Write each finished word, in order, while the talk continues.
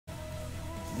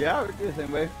Yeah, we do the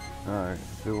same way. Alright,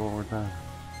 do it one more time.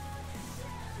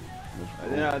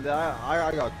 And then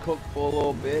I got cooked for a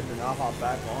little bit, and I'll hop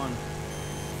back on.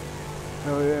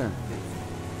 Hell yeah.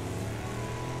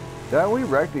 That we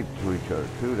wrecked each other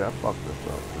too. That fucked us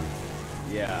up,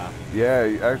 dude. Yeah.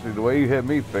 Yeah, actually, the way you hit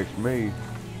me fixed me.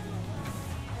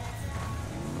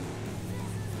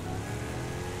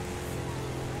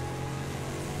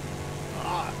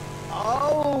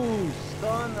 Oh,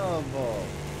 son of a...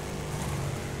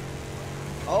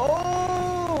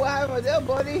 Oh, what happened there,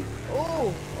 buddy?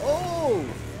 Oh.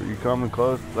 Are you coming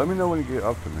close? Let me know when you get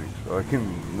up to me, so I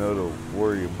can know to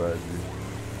worry about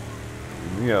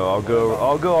you. You know, I'll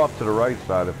go off to the right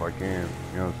side if I can.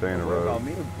 You know, stay in the road. What about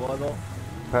me, brother?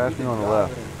 Pass me on the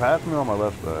left. Pass me on my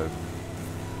left side.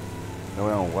 That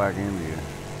way I don't whack into you.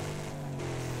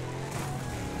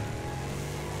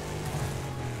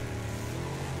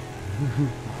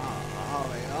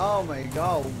 Oh my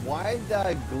god, why is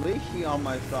that glitchy on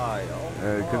my side? Oh my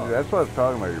Yeah, because that's what I was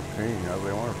talking about, your ping. I was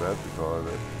like, I wonder if that's because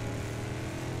of it.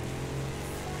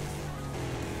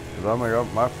 Because I'm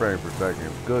like, my frame per second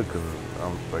is good because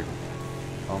I'm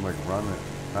like running it.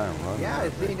 Yeah,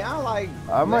 see now like...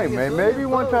 I might, maybe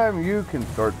one time you can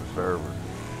start the server.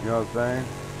 You know what I'm saying?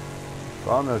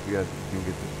 So I don't know if you guys can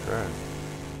get this track.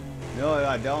 No,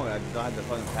 I don't. I don't have the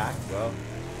fucking pack, bro.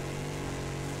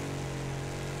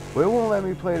 Well, it won't let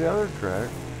me play the other track.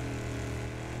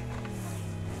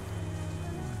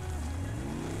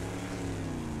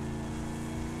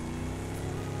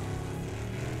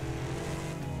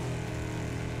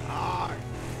 Oh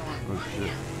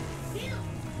shit.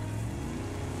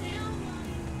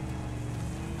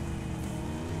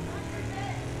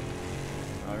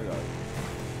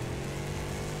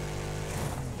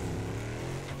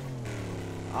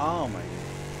 Oh my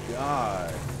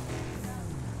god.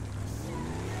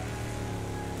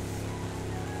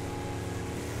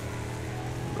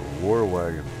 The War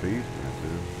Wagon beast,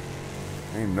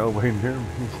 dude. Ain't nobody near me.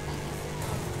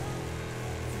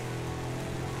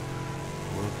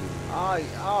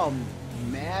 Oh,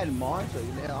 mad monster,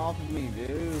 get that off of me,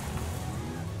 dude.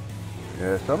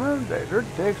 Yeah, some of them, they're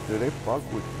dicks, dude. They fuck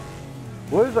with you.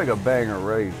 Well, it's like a banger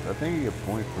race. I think you get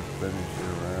points for spinning shit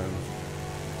around.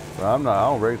 But I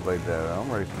don't race like that.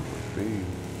 I'm racing for speed.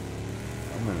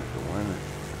 I'm in it to win it.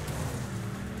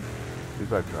 At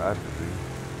least I tried to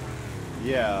be.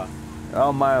 Yeah. I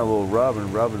don't mind a little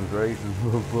rubbing. Rubbing's racing a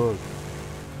little fuck.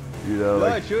 You know,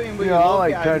 like, I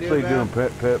like intentionally doing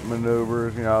pit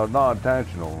maneuvers, you know, not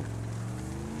intentional.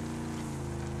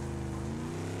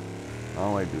 I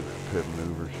don't like doing that pit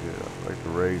maneuver shit. I like to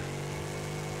race.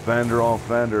 Fender on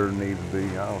fender needs to be.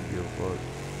 I don't give a fuck.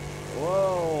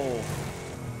 Whoa.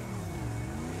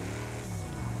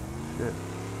 Shit.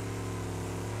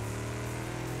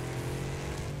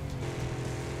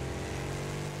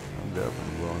 I'm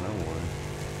definitely blowing that way.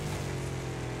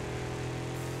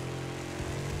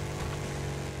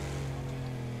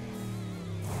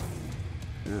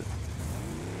 Shit.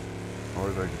 Or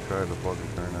I could try to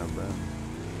fucking turn that bend.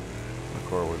 My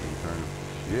car wasn't turning.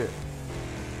 Shit.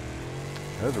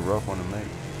 That's a rough one to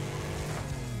make.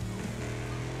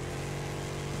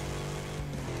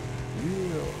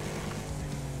 Yeah.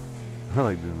 I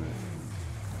like doing that.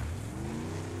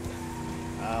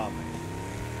 Oh man.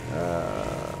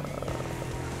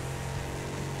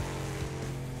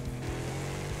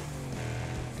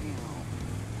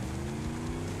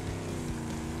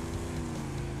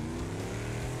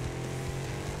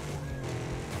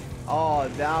 Oh,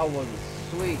 that was a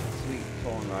sweet, sweet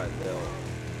song right there.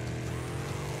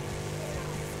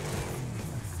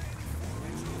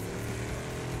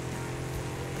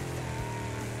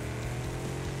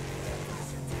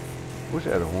 Wish I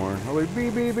had a horn. I was like,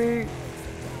 beep, beep, beep.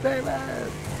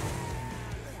 David!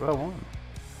 Well, I won.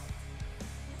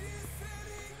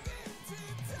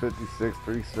 56,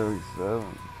 377.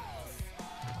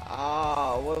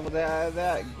 Oh, what was that? No,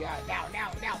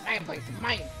 man, place.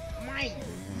 Mine.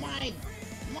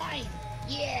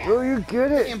 Yeah. Do you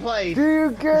get it? Second place. Do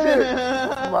you get it?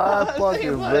 My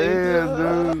fucking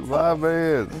man, dude. My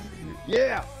man.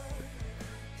 Yeah.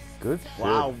 Good shit.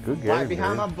 Wow. Good game, Right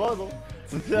behind man. my brother.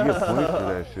 You get points for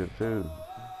that shit, too.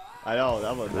 I know,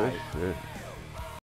 that was Good nice. shit.